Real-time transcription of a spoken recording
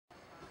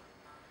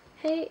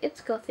Hey, it's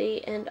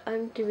Gothy and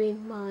I'm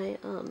doing my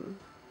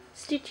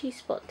Stitchy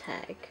Spot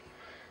Tag.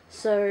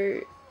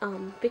 So,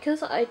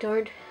 because I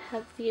don't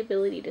have the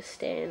ability to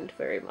stand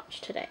very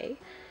much today,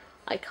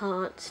 I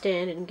can't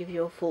stand and give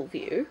you a full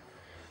view.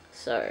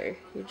 So,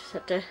 you just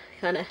have to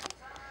kind of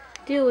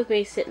deal with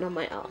me sitting on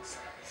my ass.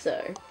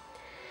 So,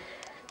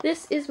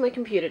 this is my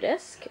computer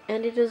desk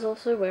and it is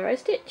also where I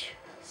stitch.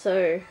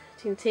 So,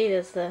 as you can see,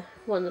 there's the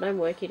one that I'm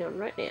working on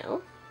right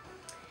now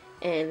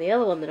and the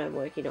other one that I'm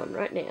working on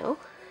right now.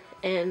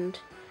 And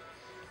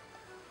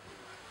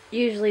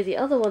usually the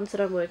other ones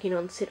that I'm working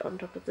on sit on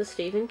top of the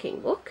Stephen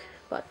King book,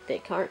 but they're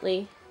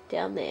currently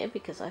down there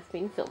because I've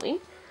been filming.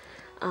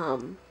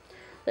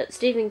 That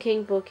Stephen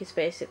King book is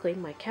basically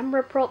my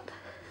camera prop,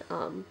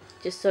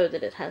 just so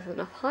that it has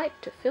enough height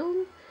to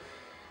film.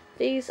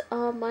 These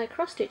are my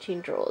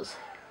cross-stitching drawers,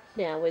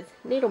 now with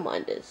needle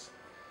minders.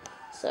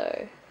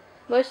 So,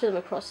 most of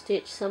them are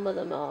cross-stitched, some of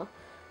them are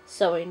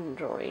sewing and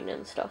drawing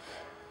and stuff.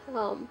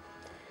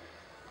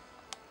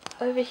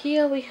 Over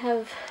here we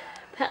have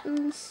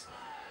patterns.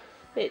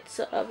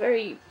 It's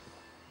very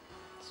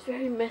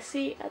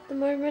messy at the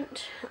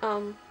moment.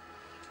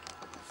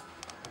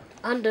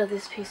 Under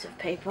this piece of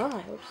paper,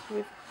 I will just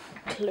move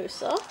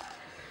closer.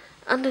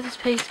 Under this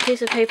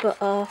piece of paper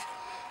are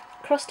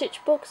cross-stitch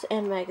books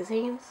and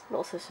magazines, and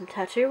also some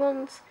tattoo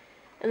ones,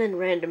 and then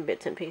random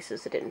bits and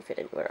pieces that didn't fit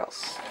anywhere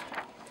else.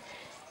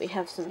 We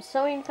have some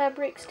sewing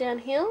fabrics down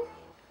here,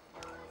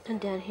 and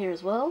down here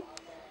as well.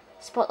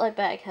 Spotlight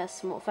bag has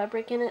some more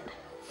fabric in it.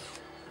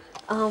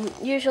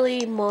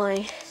 Usually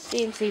my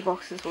DMC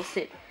boxes will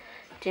sit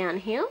down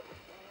here,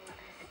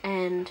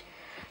 and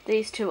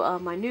these two are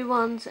my new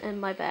ones and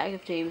my bag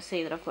of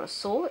DMC that I've got to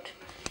sort.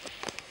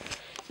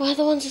 My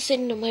other ones are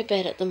sitting on my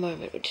bed at the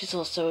moment, which is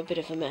also a bit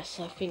of a mess.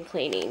 I've been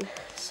cleaning.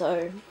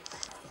 So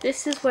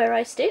this is where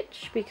I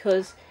stitch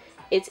because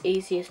it's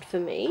easiest for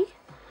me.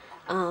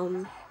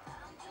 And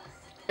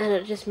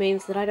it just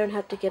means that I don't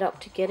have to get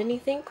up to get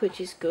anything, which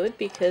is good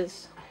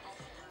because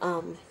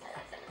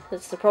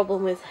that's the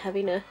problem with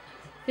having a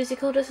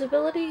physical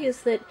disability,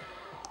 is that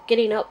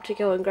getting up to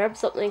go and grab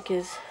something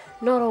is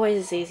not always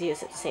as easy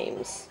as it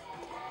seems.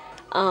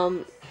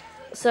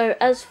 So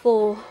as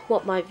for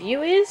what my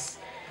view is,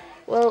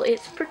 well,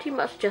 it's pretty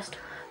much just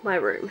my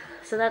room.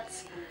 So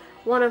that's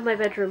one of my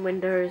bedroom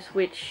windows,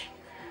 which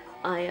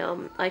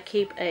I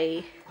keep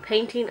a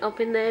painting up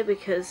in there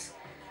because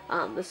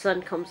the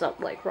sun comes up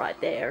like right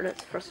there and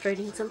it's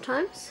frustrating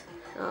sometimes.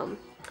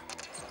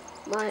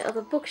 My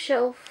other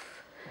bookshelf,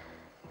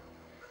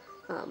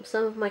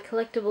 some of my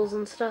collectibles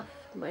and stuff,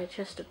 my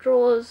chest of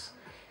drawers,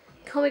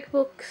 comic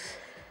books,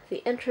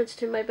 the entrance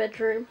to my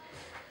bedroom,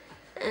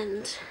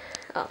 and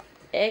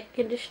air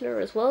conditioner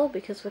as well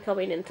because we're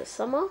coming into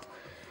summer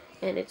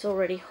and it's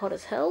already hot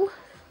as hell.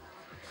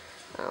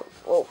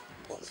 Well,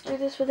 let's do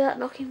this without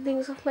knocking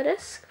things off my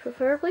desk,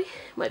 preferably.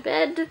 My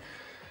bed,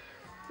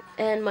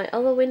 and my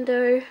other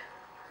window.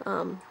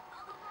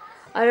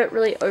 I don't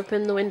really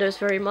open the windows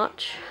very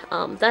much.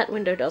 That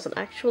window doesn't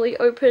actually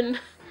open,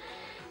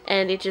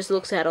 and it just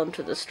looks out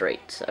onto the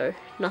street, so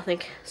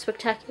nothing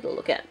spectacular to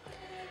look at.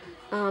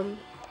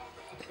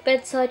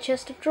 Bedside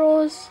chest of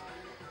drawers,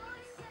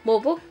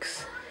 more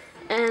books,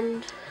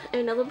 and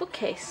another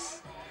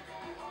bookcase.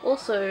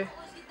 Also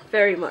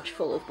very much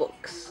full of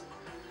books.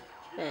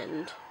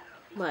 And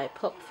my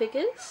pop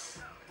figures,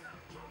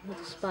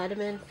 little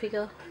Spider-Man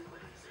figure.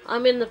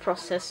 I'm in the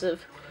process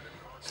of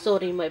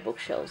sorting my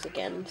bookshelves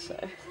again,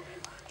 so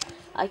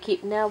I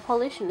keep nail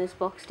polish in this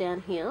box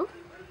down here.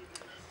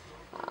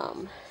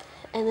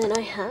 And then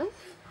I have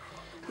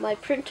my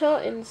printer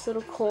in this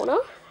little corner.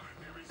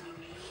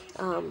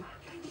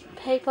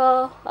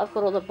 Paper, I've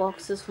got all the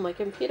boxes for my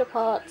computer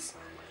parts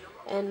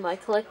and my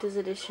collector's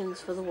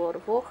editions for the World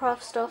of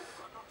Warcraft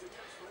stuff.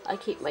 I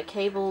keep my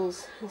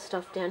cables and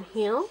stuff down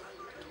here,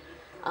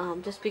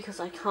 just because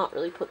I can't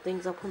really put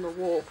things up on the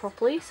wall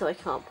properly, so I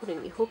can't put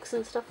any hooks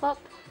and stuff up.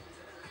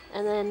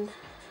 And then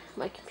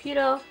my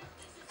computer,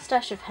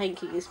 stash of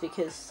hankies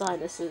because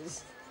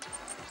sinuses,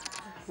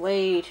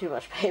 way too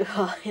much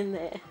paper in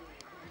there.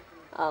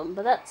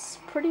 But that's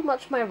pretty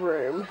much my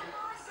room.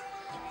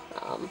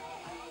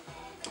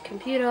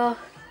 Computer,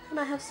 and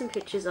I have some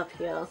pictures up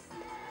here.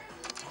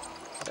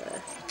 So,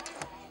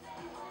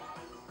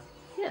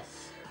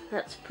 yes,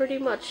 that's pretty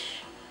much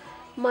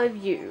my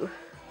view.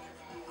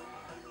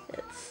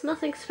 It's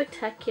nothing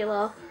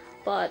spectacular,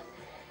 but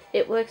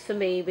it works for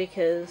me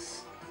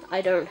because I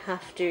don't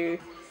have to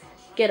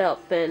get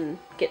up and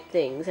get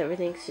things.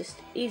 Everything's just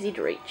easy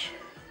to reach.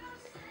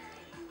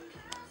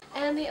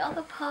 And the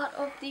other part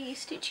of the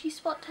Stitchy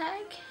Spot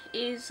Tag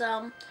is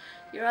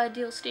your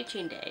ideal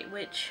stitching day,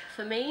 which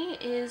for me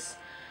is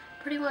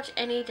pretty much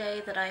any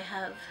day that I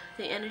have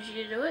the energy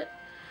to do it.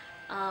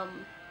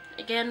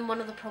 Again,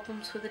 one of the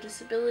problems with a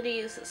disability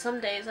is that some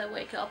days I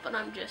wake up and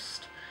I'm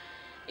just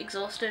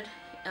exhausted.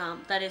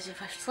 That is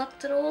if I've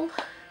slept at all,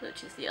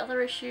 which is the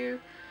other issue.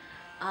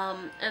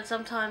 And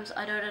sometimes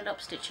I don't end up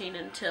stitching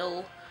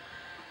until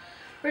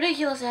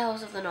ridiculous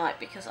hours of the night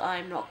because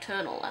I'm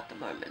nocturnal at the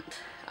moment.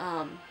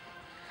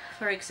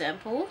 for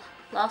example,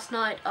 last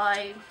night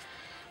I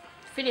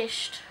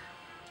finished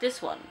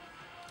this one.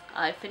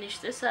 I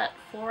finished this at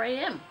 4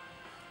 AM.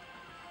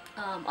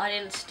 I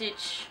didn't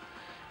stitch,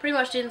 pretty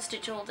much didn't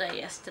stitch all day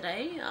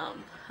yesterday.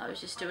 I was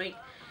just doing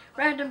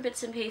random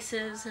bits and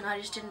pieces, and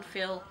I just didn't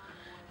feel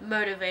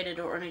motivated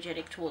or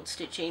energetic towards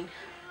stitching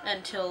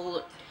until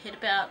it hit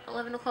about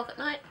 11 o'clock at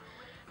night.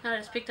 And I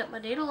just picked up my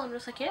needle and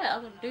was like, yeah,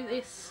 I'm gonna do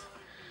this.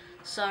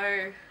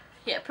 So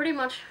yeah, pretty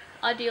much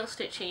ideal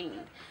stitching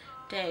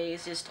day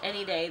is just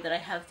any day that I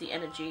have the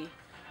energy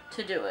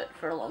to do it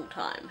for a long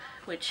time,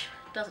 which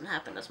doesn't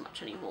happen as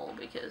much anymore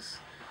because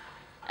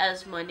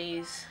as my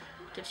knees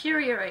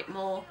deteriorate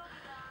more,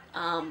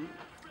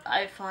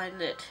 I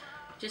find that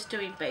just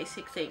doing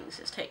basic things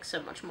just takes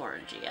so much more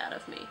energy out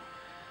of me.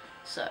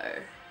 So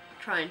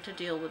trying to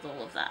deal with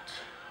all of that.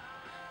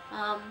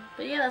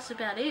 But yeah, that's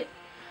about it.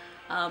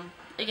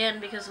 Again,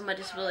 because of my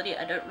disability,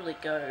 I don't really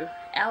go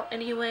out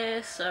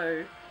anywhere,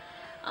 so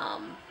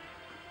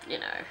you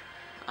know,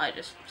 I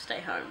just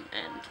stay home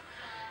and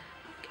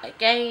I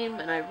game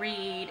and I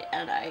read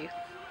and I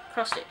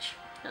cross stitch,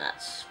 and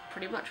that's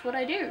pretty much what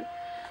I do.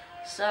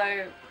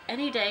 So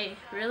any day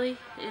really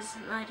is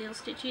an ideal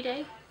stitchy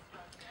day.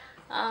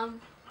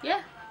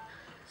 Yeah,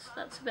 so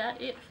that's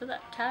about it for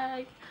that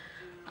tag.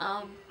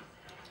 I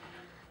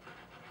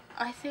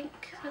think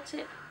that's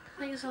it. I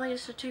think it's only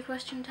just a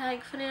 2-question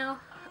tag for now.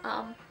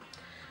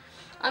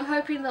 I'm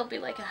hoping there'll be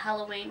like a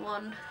Halloween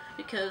one,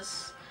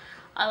 because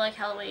I like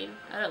Halloween.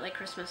 I don't like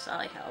Christmas, I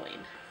like Halloween.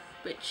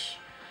 Which,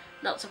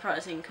 not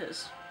surprising,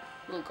 because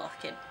little goth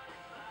kid.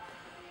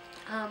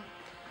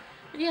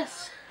 But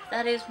yes,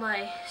 that is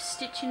my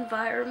stitch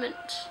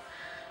environment.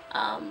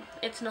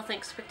 It's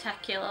nothing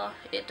spectacular,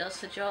 it does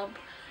the job.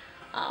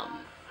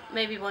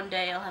 Maybe one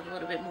day I'll have a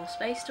little bit more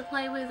space to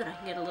play with and I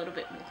can get a little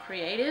bit more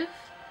creative.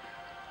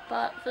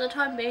 But for the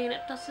time being,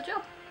 it does the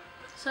job.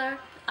 So,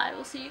 I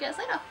will see you guys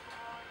later.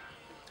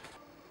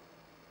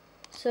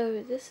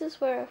 So this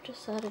is where I've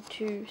decided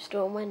to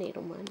store my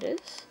needle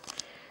minders.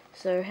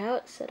 So how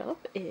it's set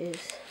up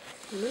is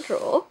in a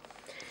drawer,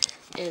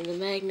 and the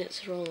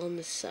magnets are all on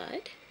this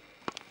side.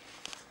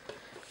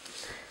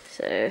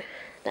 So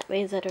that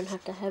means I don't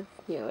have to have,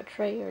 you know, a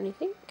tray or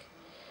anything.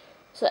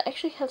 So I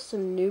actually have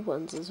some new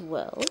ones as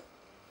well.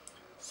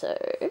 So,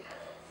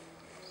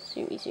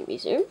 zoomy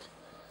zoom.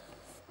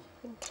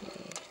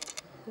 Okay,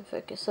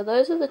 focus. So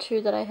those are the two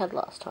that I had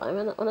last time,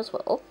 and that one as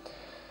well.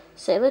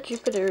 Sailor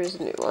Jupiter is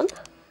a new one.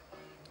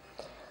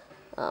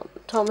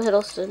 Tom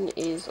Hiddleston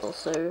is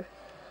also...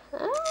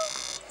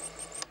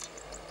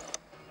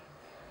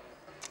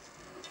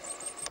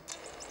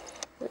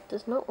 It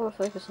does not want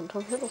to focus on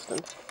Tom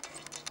Hiddleston.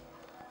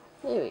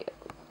 There we go.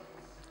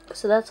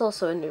 So that's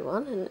also a new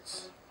one, and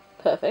it's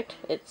perfect.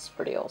 It's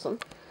pretty awesome.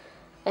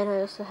 And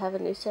I also have a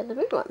new Sailor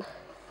Moon one.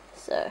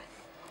 So,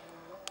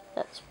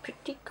 that's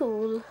pretty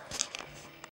cool.